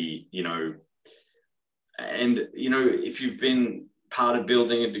the, if you've been part of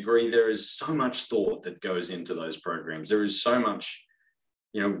building a degree, there is so much thought that goes into those programs. There is so much,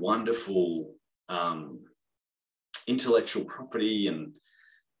 wonderful intellectual property and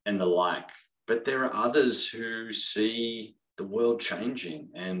the like. But there are others who see the world changing.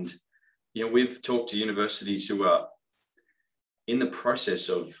 And, we've talked to universities who are in the process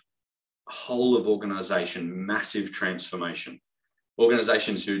of whole of organization, massive transformation.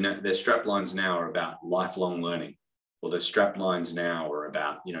 Organizations who their strap lines now are about lifelong learning, or their strap lines now are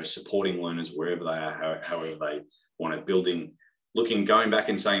about, supporting learners wherever they are, however they want it, going back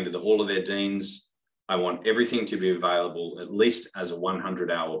and saying to all of their deans, I want everything to be available at least as a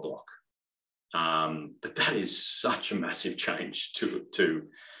 100-hour block. But that is such a massive change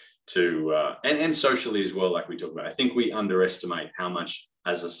and socially as well, like we talked about. I think we underestimate how much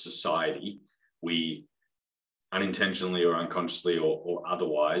as a society we unintentionally or unconsciously or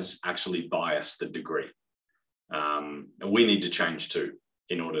otherwise actually bias the degree. And we need to change too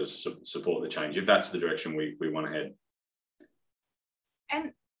in order to support the change, if that's the direction we want to head.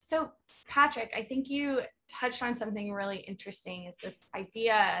 And so, Patrick, I think you touched on something really interesting, is this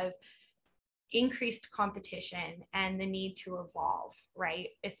idea of increased competition and the need to evolve, right?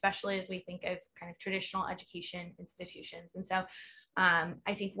 Especially as we think of kind of traditional education institutions. And so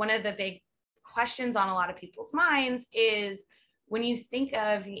I think one of the big questions on a lot of people's minds is, when you think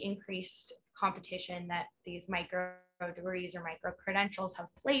of the increased competition that these micro degrees or micro credentials have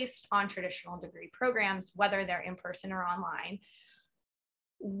placed on traditional degree programs, whether they're in person or online,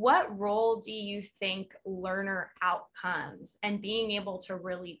 what role do you think learner outcomes and being able to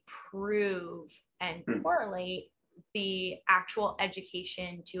really prove and correlate the actual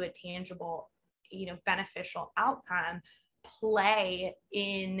education to a tangible beneficial outcome play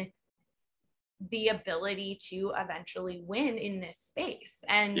in the ability to eventually win in this space.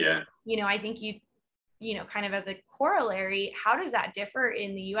 And, I think kind of as a corollary, how does that differ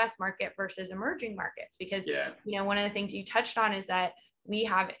in the US market versus emerging markets? Because, one of the things you touched on is that we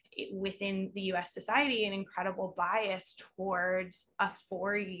have within the US society an incredible bias towards a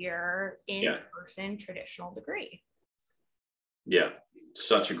 4-year in-person traditional degree. Yeah,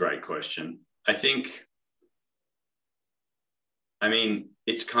 such a great question.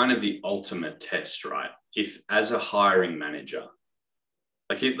 It's kind of the ultimate test, right? If as a hiring manager,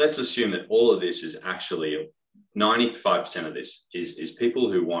 let's assume that all of this is actually 95% of this is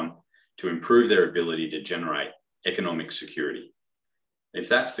people who want to improve their ability to generate economic security. If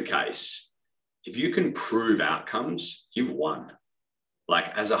that's the case, if you can prove outcomes, you've won.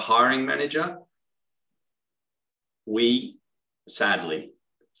 As a hiring manager, we sadly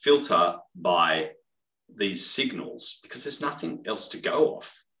filter by these signals because there's nothing else to go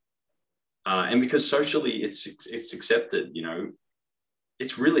off. And because socially it's accepted,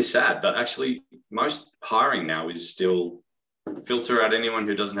 it's really sad, but actually most hiring now is still filter out anyone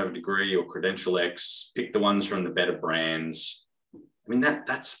who doesn't have a degree or credential X, pick the ones from the better brands.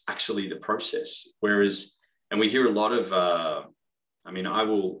 That's actually the process. Whereas, and we hear a lot of, I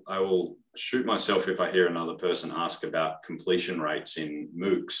will shoot myself if I hear another person ask about completion rates in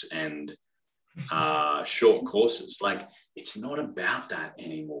MOOCs and short courses. It's not about that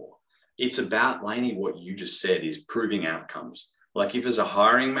anymore. It's about, Lainey, what you just said is proving outcomes. If as a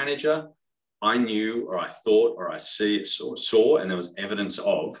hiring manager, I knew or I thought or I saw, and there was evidence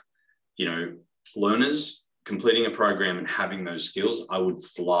of, learners completing a program and having those skills, I would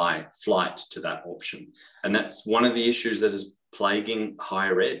flight to that option. And that's one of the issues that is plaguing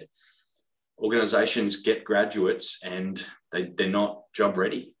higher ed. Organizations get graduates and they're not job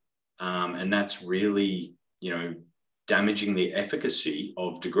ready. And that's really, damaging the efficacy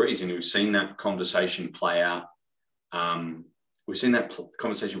of degrees. And we've seen that conversation play out.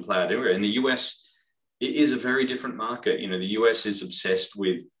 Conversation play out everywhere. In the US, it is a very different market. The US is obsessed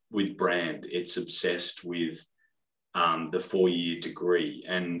with brand. It's obsessed with the 4-year degree,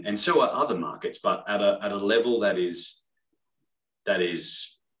 and so are other markets, but at a level that is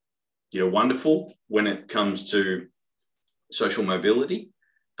wonderful when it comes to social mobility,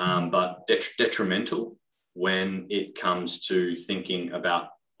 but detrimental when it comes to thinking about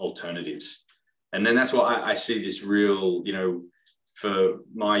alternatives. And then that's why I see this real, for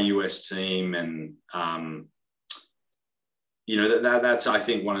my US team, and that's, I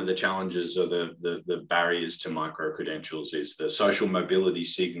think, one of the challenges or the barriers to micro credentials is the social mobility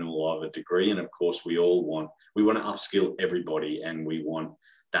signal of a degree. And of course, we want to upskill everybody, and we want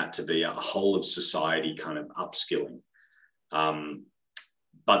that to be a whole of society kind of upskilling.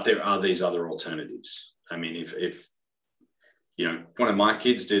 But there are these other alternatives. If one of my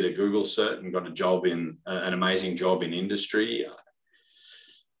kids did a Google cert and got an amazing job in industry,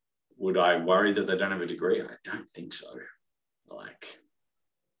 would I worry that they don't have a degree? I don't think so.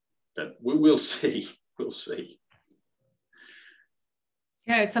 But we'll see. We'll see.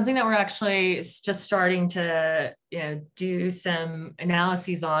 Yeah, it's something that we're actually just starting to, do some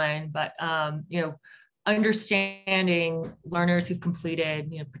analyses on, but, understanding learners who've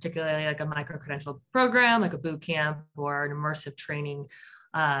completed, particularly a micro-credential program, like a boot camp or an immersive training,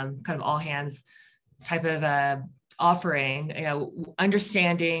 kind of all hands type of offering,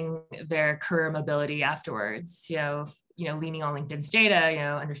 understanding their career mobility afterwards, leaning on LinkedIn's data,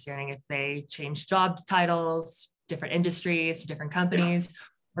 understanding if they change job titles, different industries, different companies,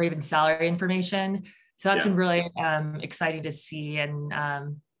 or even salary information. So that's been really exciting to see, and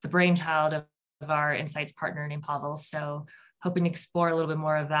the brainchild of our insights partner named Pavel. So hoping to explore a little bit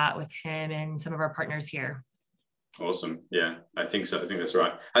more of that with him and some of our partners here. Awesome. Yeah, I think so. I think that's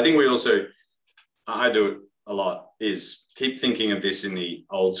right. I think I do it a lot, is keep thinking of this in the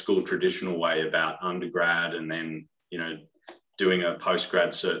old school traditional way about undergrad and then, doing a postgrad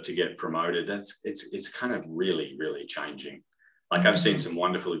cert to get promoted. It's kind of really, really changing. I've seen some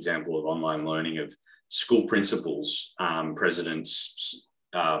wonderful example of online learning of school principals, presidents,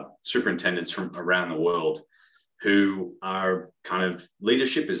 superintendents from around the world who are kind of,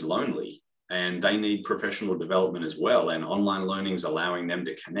 leadership is lonely and they need professional development as well. And online learning is allowing them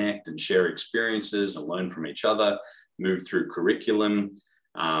to connect and share experiences and learn from each other, move through curriculum.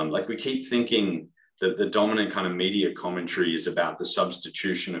 We keep thinking that the dominant kind of media commentary is about the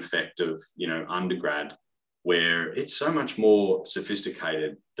substitution effect of, undergrad, where it's so much more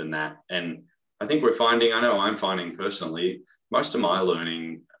sophisticated than that. And I think I'm finding personally, most of my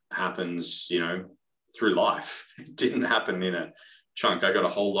learning happens, through life. It didn't happen in a chunk. I got a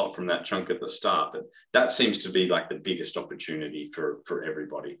whole lot from that chunk at the start, but that seems to be like the biggest opportunity for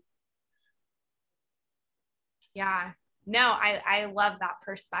everybody. Yeah, no, I love that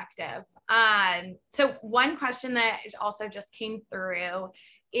perspective. So one question that also just came through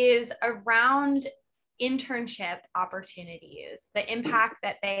is around internship opportunities, the impact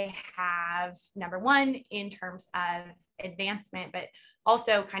that they have, number one, in terms of advancement, but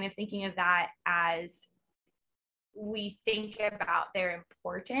also kind of thinking of that as we think about their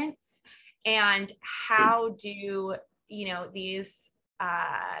importance, and how do, these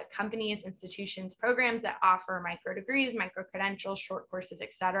companies, institutions, programs that offer micro degrees, micro credentials, short courses,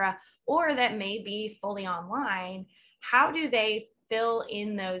 etc., or that may be fully online, how do they fill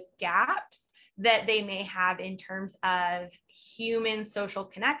in those gaps that they may have in terms of human social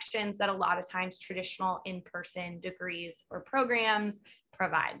connections that a lot of times traditional in-person degrees or programs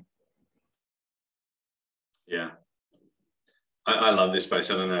provide? Yeah, I love this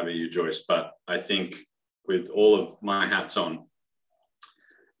space. I don't know about you, Joyce, but I think with all of my hats on,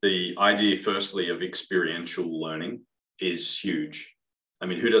 the idea, firstly, of experiential learning is huge. I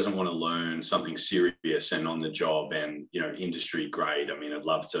mean, who doesn't want to learn something serious and on the job and, industry grade? I mean, I'd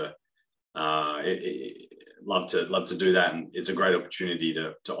love to do that, and it's a great opportunity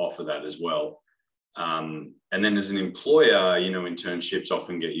to offer that as well. And then as an employer, internships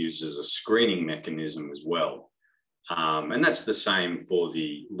often get used as a screening mechanism as well. And that's the same for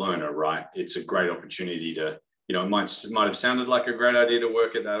the learner, right? It's a great opportunity to, it might have sounded like a great idea to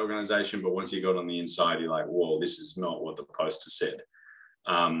work at that organization, but once you got on the inside, you're like, whoa, this is not what the poster said.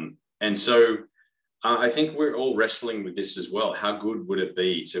 And so I think we're all wrestling with this as well. How good would it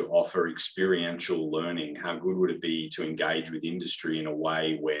be to offer experiential learning? How good would it be to engage with industry in a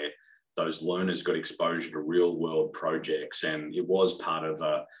way where those learners got exposure to real world projects and it was part of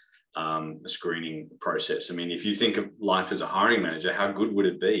a screening process? I mean, if you think of life as a hiring manager, how good would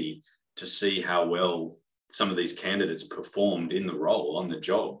it be to see how well some of these candidates performed in the role, on the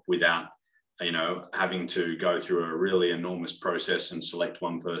job, without, having to go through a really enormous process and select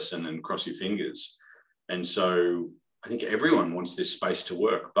one person and cross your fingers. And so I think everyone wants this space to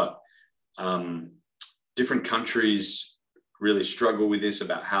work, but different countries really struggle with this,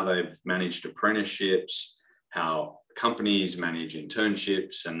 about how they've managed apprenticeships, how companies manage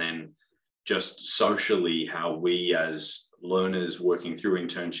internships, and then just socially how we as learners working through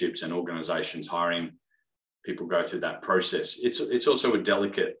internships and organizations hiring people go through that process. It's also a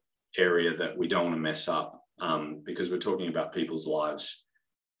delicate area that we don't want to mess up, because we're talking about people's lives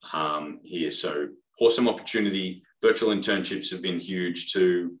here. So awesome opportunity. Virtual internships have been huge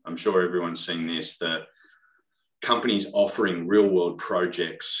too. I'm sure everyone's seen this, that companies offering real world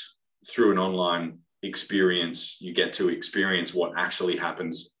projects through an online experience. You get to experience what actually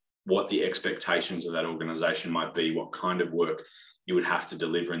happens, what the expectations of that organization might be, what kind of work you would have to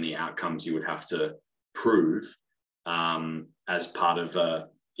deliver, and the outcomes you would have to prove as part of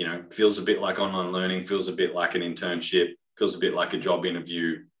feels a bit like online learning, feels a bit like an internship, feels a bit like a job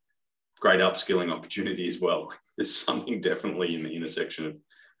interview. Great upskilling opportunity as well. There's something definitely in the intersection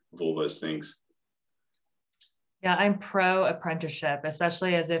of all those things. Yeah, I'm pro apprenticeship,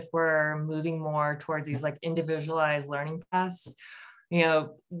 especially as if we're moving more towards these like individualized learning paths.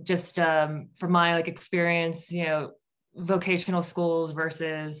 Just from my experience, vocational schools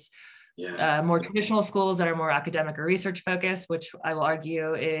versus more traditional schools that are more academic or research focused, which I will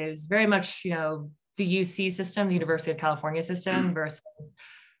argue is very much, the UC system, the University of California system, versus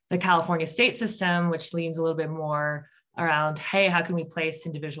the California state system, which leans a little bit more around, hey, how can we place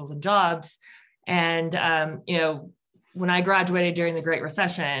individuals in jobs? And, when I graduated during the Great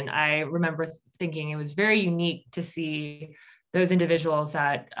Recession, I remember thinking it was very unique to see those individuals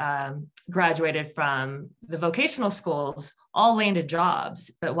that graduated from the vocational schools all landed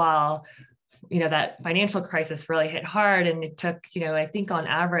jobs. But while, that financial crisis really hit hard, and it took, I think on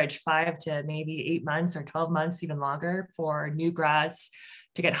average 5 to maybe 8 months or 12 months, even longer, for new grads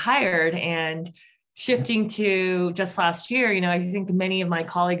to get hired. And shifting to just last year, I think many of my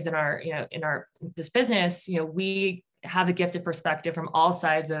colleagues in this business, we have the gifted perspective from all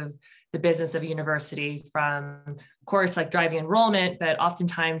sides of the business of a university, from, of course, driving enrollment, but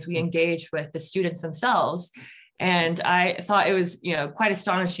oftentimes we engage with the students themselves. And I thought it was, quite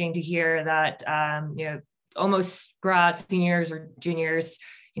astonishing to hear that, almost grads, seniors or juniors,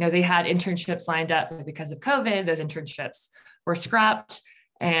 they had internships lined up because of COVID. Those internships were scrapped,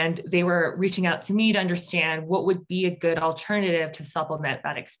 and they were reaching out to me to understand what would be a good alternative to supplement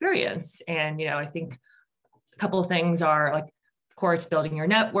that experience. And, I think a couple of things are of course, building your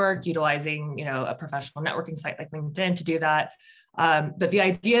network, utilizing, a professional networking site like LinkedIn to do that. But the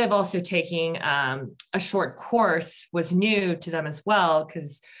idea of also taking a short course was new to them as well,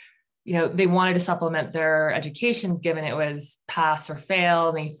 because they wanted to supplement their educations, given it was pass or fail.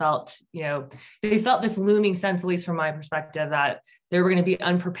 And they felt this looming sense, at least from my perspective, that they were going to be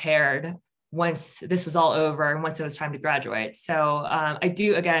unprepared once this was all over and once it was time to graduate. So I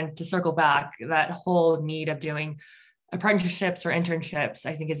do, again, to circle back, that whole need of doing apprenticeships or internships,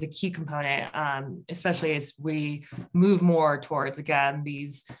 I think, is a key component, especially as we move more towards, again,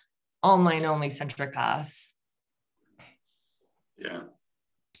 these online only centric paths. Yeah.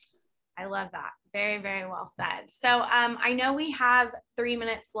 I love that. Very, very well said. So I know we have 3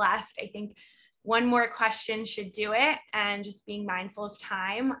 minutes left. I think one more question should do it, and just being mindful of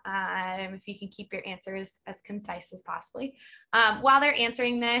time. If you can keep your answers as concise as possibly. While they're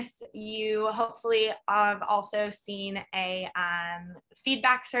answering this, you hopefully have also seen a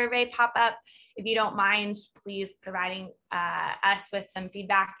feedback survey pop up. If you don't mind, please providing us with some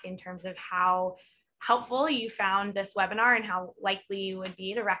feedback in terms of how helpful you found this webinar and how likely you would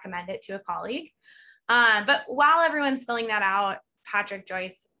be to recommend it to a colleague. But while everyone's filling that out, Patrick,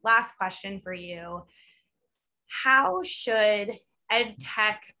 Joyce, last question for you. How should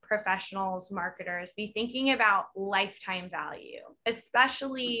EdTech professionals, marketers be thinking about lifetime value,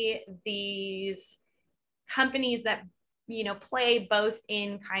 especially these companies that, play both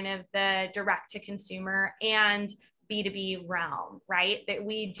in kind of the direct to consumer and B2B realm, right? That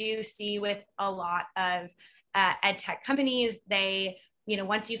we do see with a lot of EdTech companies. They,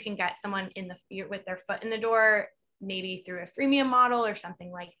 once you can get someone with their foot in the door, maybe through a freemium model or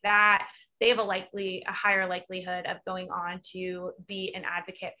something like that, they have a higher likelihood of going on to be an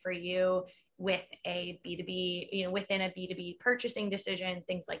advocate for you with a B2B, within a B2B purchasing decision,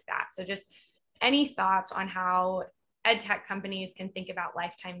 things like that. So just any thoughts on how EdTech companies can think about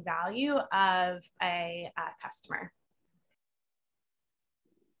lifetime value of a customer?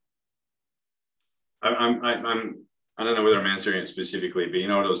 I don't know whether I'm answering it specifically, but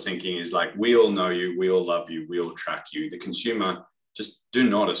what I was thinking is, like, we all know you, we all love you, we all track you. The consumer, just do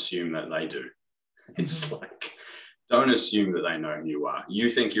not assume that they do. It's like, don't assume that they know who you are. You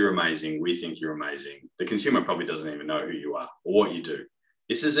think you're amazing, we think you're amazing. The consumer probably doesn't even know who you are or what you do.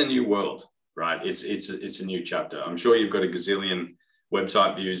 This is a new world, right? It's a new chapter. I'm sure you've got a gazillion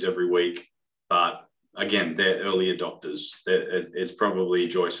website views every week, but again, they're early adopters. It's probably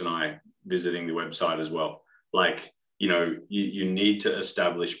Joyce and I visiting the website as well. Like, you need to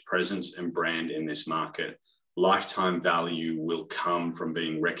establish presence and brand in this market. Lifetime value will come from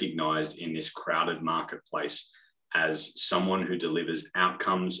being recognized in this crowded marketplace as someone who delivers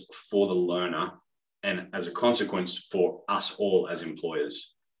outcomes for the learner, and as a consequence for us all as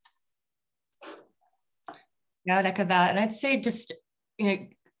employers. Yeah, I'd echo that. And I'd say just,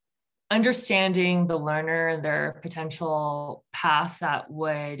 understanding the learner and their potential path that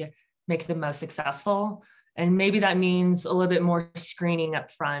would make them most successful. And maybe that means a little bit more screening up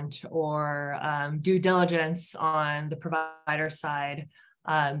front, or due diligence on the provider side.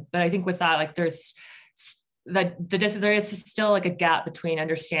 But I think with that, like, there is still like a gap between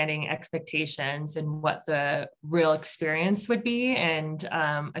understanding expectations and what the real experience would be. And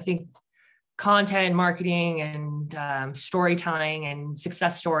I think content marketing and storytelling and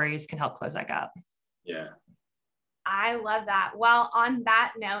success stories can help close that gap. Yeah. I love that. Well, on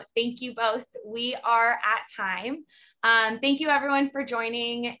that note, thank you both. We are at time. Thank you everyone for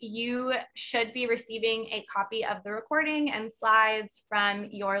joining. You should be receiving a copy of the recording and slides from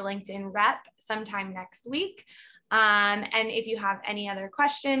your LinkedIn rep sometime next week. And if you have any other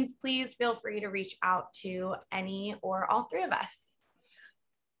questions, please feel free to reach out to any or all three of us.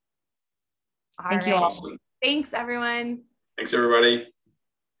 Thank you all. Thanks, everyone. Thanks, everybody.